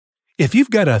If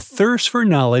you've got a thirst for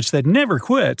knowledge that never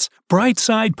quits,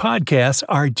 Brightside Podcasts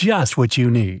are just what you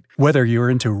need. Whether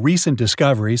you're into recent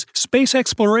discoveries, space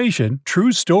exploration,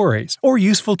 true stories, or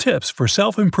useful tips for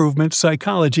self-improvement,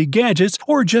 psychology, gadgets,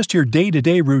 or just your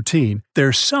day-to-day routine,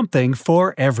 there's something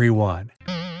for everyone.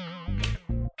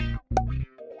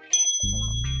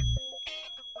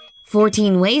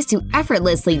 14 ways to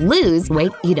effortlessly lose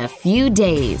weight in a few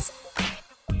days.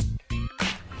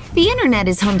 The internet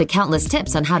is home to countless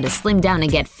tips on how to slim down and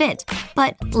get fit,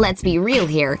 but let's be real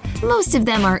here, most of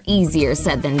them are easier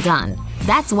said than done.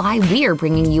 That's why we're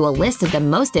bringing you a list of the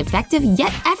most effective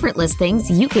yet effortless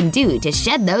things you can do to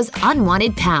shed those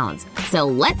unwanted pounds. So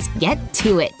let's get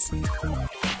to it.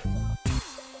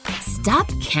 Stop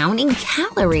counting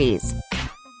calories.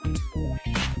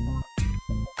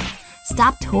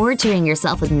 Stop torturing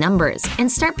yourself with numbers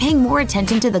and start paying more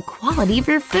attention to the quality of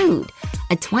your food.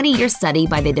 A 20-year study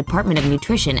by the Department of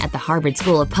Nutrition at the Harvard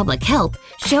School of Public Health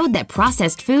showed that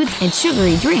processed foods and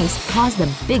sugary drinks cause the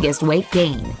biggest weight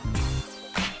gain.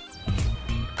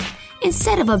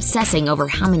 Instead of obsessing over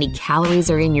how many calories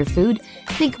are in your food,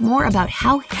 think more about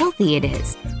how healthy it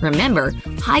is. Remember,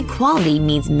 high quality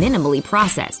means minimally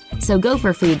processed, so go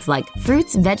for foods like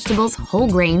fruits, vegetables, whole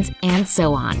grains, and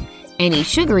so on. Any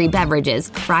sugary beverages,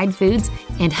 fried foods,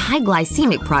 and high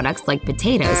glycemic products like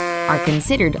potatoes are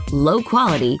considered low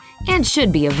quality and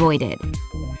should be avoided.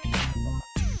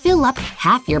 Fill up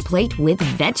half your plate with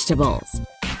vegetables.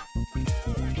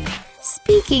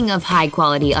 Speaking of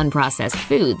high-quality unprocessed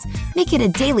foods, make it a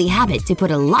daily habit to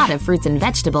put a lot of fruits and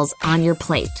vegetables on your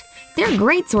plate. They're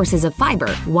great sources of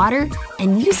fiber, water,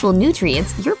 and useful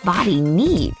nutrients your body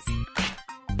needs.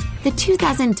 The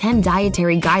 2010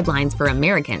 Dietary Guidelines for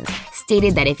Americans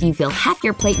stated that if you fill half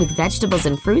your plate with vegetables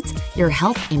and fruits, your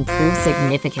health improves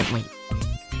significantly.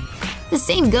 The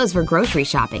same goes for grocery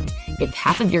shopping. If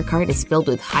half of your cart is filled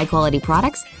with high-quality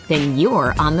products, then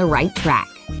you're on the right track.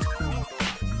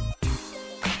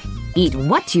 Eat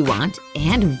what you want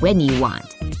and when you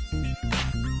want.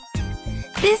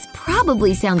 This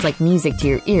probably sounds like music to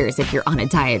your ears if you're on a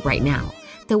diet right now.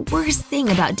 The worst thing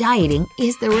about dieting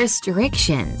is the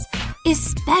restrictions,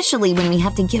 especially when we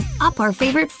have to give up our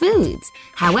favorite foods.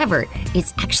 However,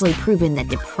 it's actually proven that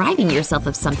depriving yourself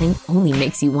of something only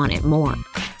makes you want it more.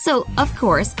 So, of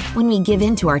course, when we give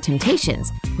in to our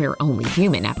temptations, we're only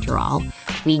human after all,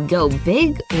 we go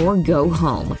big or go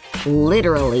home.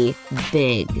 Literally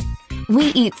big. We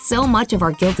eat so much of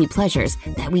our guilty pleasures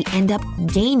that we end up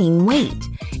gaining weight.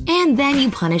 And then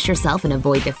you punish yourself and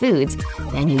avoid the foods.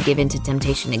 Then you give in to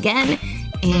temptation again,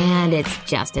 and it's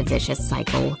just a vicious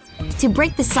cycle. To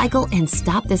break the cycle and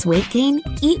stop this weight gain,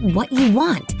 eat what you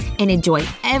want and enjoy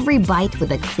every bite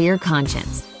with a clear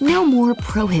conscience. No more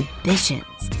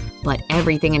prohibitions, but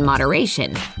everything in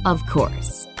moderation, of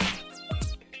course.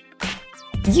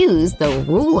 Use the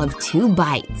rule of 2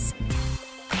 bites.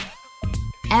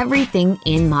 Everything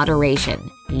in moderation.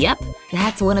 Yep,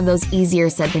 that's one of those easier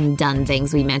said than done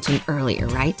things we mentioned earlier,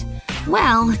 right?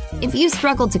 Well, if you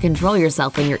struggle to control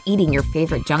yourself when you're eating your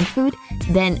favorite junk food,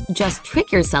 then just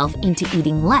trick yourself into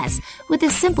eating less with a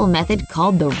simple method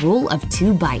called the rule of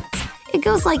 2 bites. It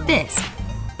goes like this.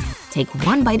 Take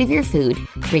 1 bite of your food,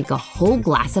 drink a whole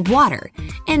glass of water,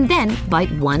 and then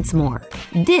bite once more.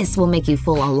 This will make you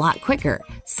full a lot quicker,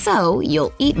 so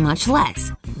you'll eat much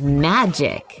less.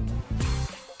 Magic!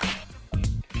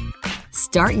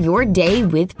 Start your day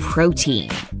with protein.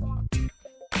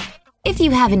 If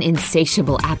you have an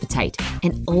insatiable appetite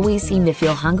and always seem to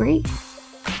feel hungry,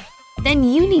 then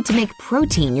you need to make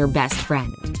protein your best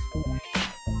friend.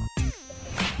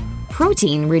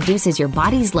 Protein reduces your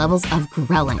body's levels of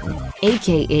ghrelin,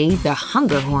 aka the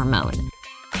hunger hormone.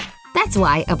 That's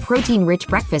why a protein-rich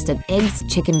breakfast of eggs,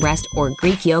 chicken breast, or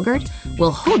Greek yogurt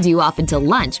will hold you off until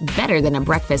lunch better than a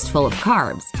breakfast full of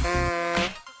carbs.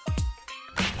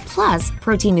 Plus,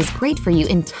 protein is great for you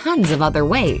in tons of other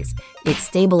ways. It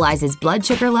stabilizes blood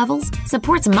sugar levels,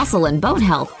 supports muscle and bone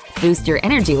health, boosts your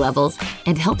energy levels,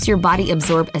 and helps your body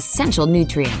absorb essential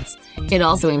nutrients. It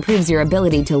also improves your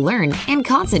ability to learn and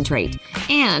concentrate.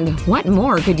 And what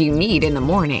more could you need in the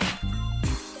morning?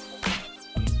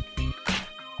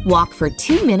 Walk for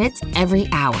 2 minutes every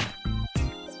hour.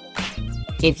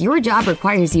 If your job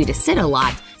requires you to sit a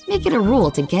lot, make it a rule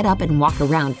to get up and walk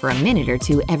around for a minute or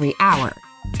 2 every hour.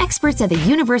 Experts at the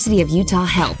University of Utah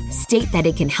Health state that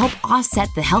it can help offset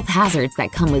the health hazards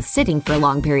that come with sitting for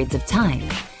long periods of time.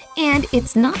 And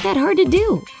it's not that hard to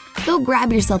do. Go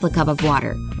grab yourself a cup of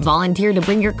water, volunteer to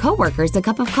bring your coworkers a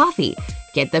cup of coffee,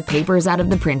 get the papers out of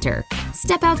the printer,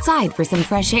 step outside for some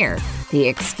fresh air. The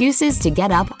excuses to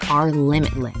get up are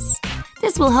limitless.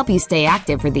 This will help you stay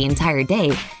active for the entire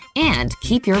day and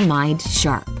keep your mind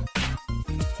sharp.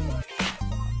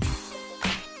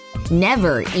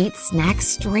 Never eat snacks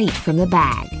straight from the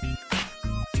bag.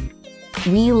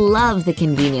 We love the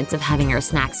convenience of having our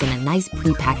snacks in a nice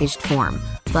prepackaged form,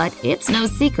 but it's no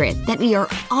secret that we are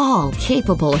all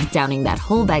capable of downing that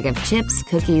whole bag of chips,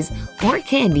 cookies, or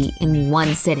candy in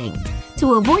one sitting.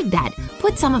 To avoid that,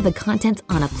 put some of the contents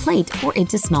on a plate or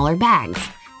into smaller bags.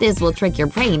 This will trick your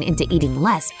brain into eating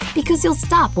less because you'll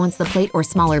stop once the plate or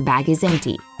smaller bag is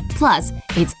empty. Plus,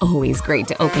 it's always great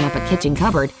to open up a kitchen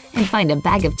cupboard and find a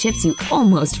bag of chips you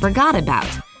almost forgot about.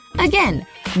 Again,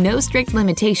 no strict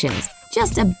limitations,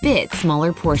 just a bit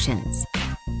smaller portions.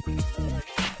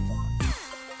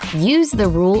 Use the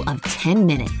rule of 10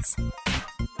 minutes.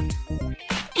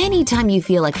 Anytime you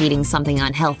feel like eating something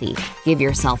unhealthy, give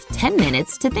yourself 10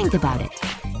 minutes to think about it.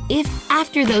 If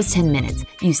after those 10 minutes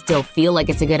you still feel like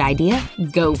it's a good idea,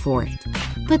 go for it.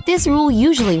 But this rule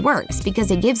usually works because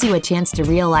it gives you a chance to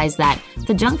realize that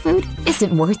the junk food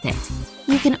isn't worth it.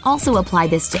 You can also apply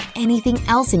this to anything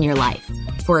else in your life.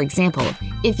 For example,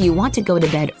 if you want to go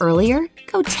to bed earlier,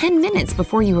 go 10 minutes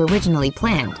before you originally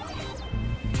planned.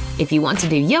 If you want to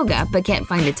do yoga but can't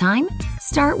find the time,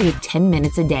 start with 10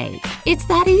 minutes a day. It's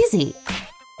that easy.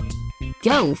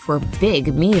 Go for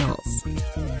big meals.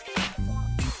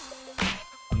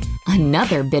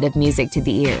 Another bit of music to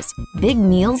the ears. Big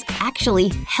meals actually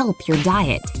help your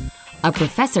diet. A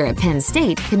professor at Penn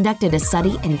State conducted a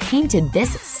study and came to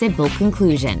this simple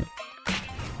conclusion.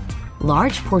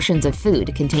 Large portions of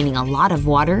food containing a lot of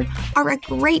water are a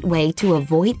great way to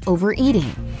avoid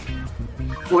overeating.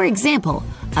 For example,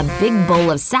 a big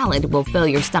bowl of salad will fill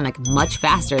your stomach much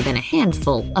faster than a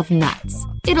handful of nuts.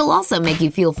 It'll also make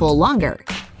you feel full longer.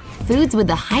 Foods with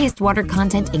the highest water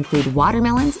content include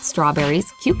watermelons,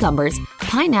 strawberries, cucumbers,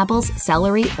 pineapples,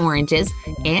 celery, oranges,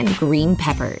 and green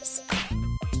peppers.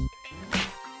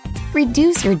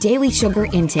 Reduce your daily sugar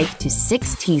intake to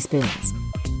 6 teaspoons.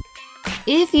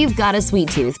 If you've got a sweet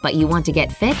tooth but you want to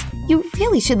get fit, you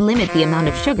really should limit the amount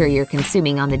of sugar you're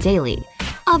consuming on the daily.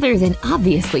 Other than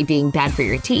obviously being bad for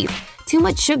your teeth, too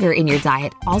much sugar in your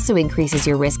diet also increases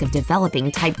your risk of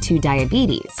developing type 2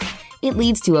 diabetes. It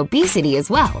leads to obesity as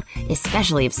well,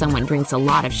 especially if someone drinks a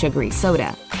lot of sugary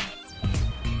soda.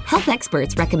 Health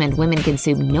experts recommend women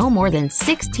consume no more than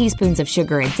 6 teaspoons of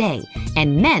sugar a day,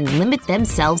 and men limit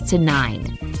themselves to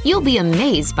 9. You'll be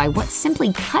amazed by what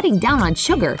simply cutting down on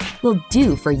sugar will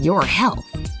do for your health.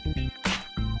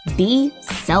 Be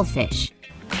selfish.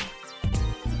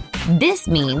 This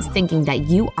means thinking that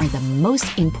you are the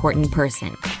most important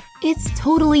person. It's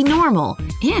totally normal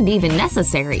and even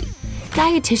necessary.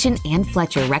 Dietitian Ann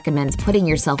Fletcher recommends putting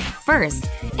yourself first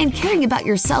and caring about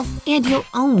yourself and your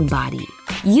own body.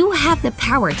 You have the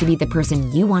power to be the person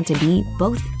you want to be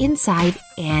both inside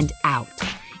and out.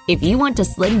 If you want to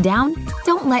slim down,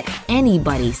 don't let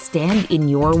anybody stand in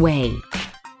your way.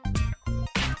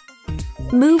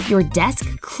 Move your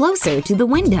desk closer to the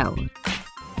window.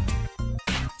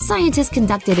 Scientists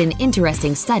conducted an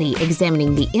interesting study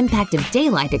examining the impact of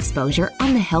daylight exposure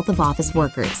on the health of office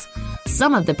workers.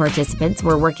 Some of the participants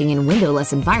were working in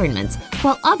windowless environments,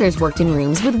 while others worked in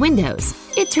rooms with windows.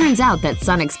 It turns out that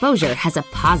sun exposure has a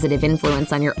positive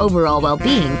influence on your overall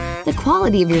well-being, the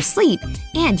quality of your sleep,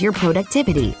 and your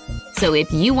productivity. So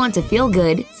if you want to feel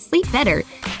good, sleep better,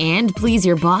 and please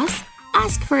your boss,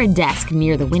 ask for a desk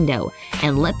near the window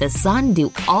and let the sun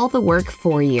do all the work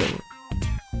for you.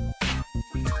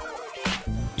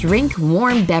 Drink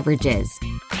warm beverages.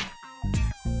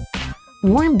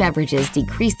 Warm beverages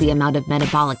decrease the amount of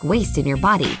metabolic waste in your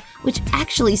body, which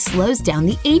actually slows down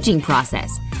the aging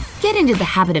process. Get into the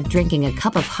habit of drinking a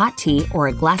cup of hot tea or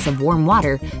a glass of warm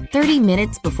water 30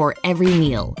 minutes before every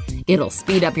meal. It'll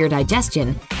speed up your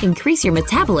digestion, increase your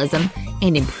metabolism,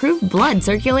 and improve blood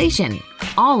circulation.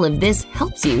 All of this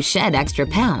helps you shed extra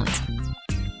pounds.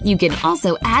 You can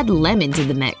also add lemon to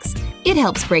the mix. It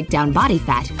helps break down body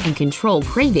fat and control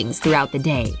cravings throughout the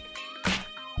day.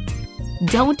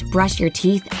 Don't brush your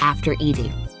teeth after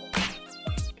eating.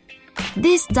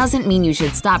 This doesn't mean you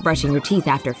should stop brushing your teeth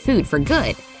after food for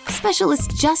good.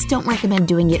 Specialists just don't recommend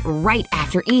doing it right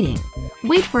after eating.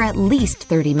 Wait for at least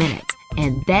 30 minutes,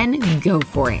 and then go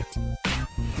for it.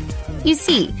 You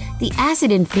see, the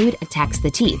acid in food attacks the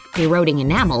teeth, eroding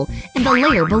enamel and the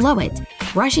layer below it.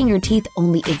 Brushing your teeth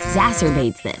only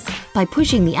exacerbates this by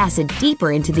pushing the acid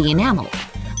deeper into the enamel.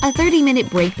 A 30-minute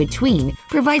break between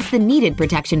provides the needed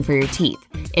protection for your teeth,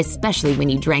 especially when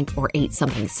you drank or ate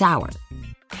something sour.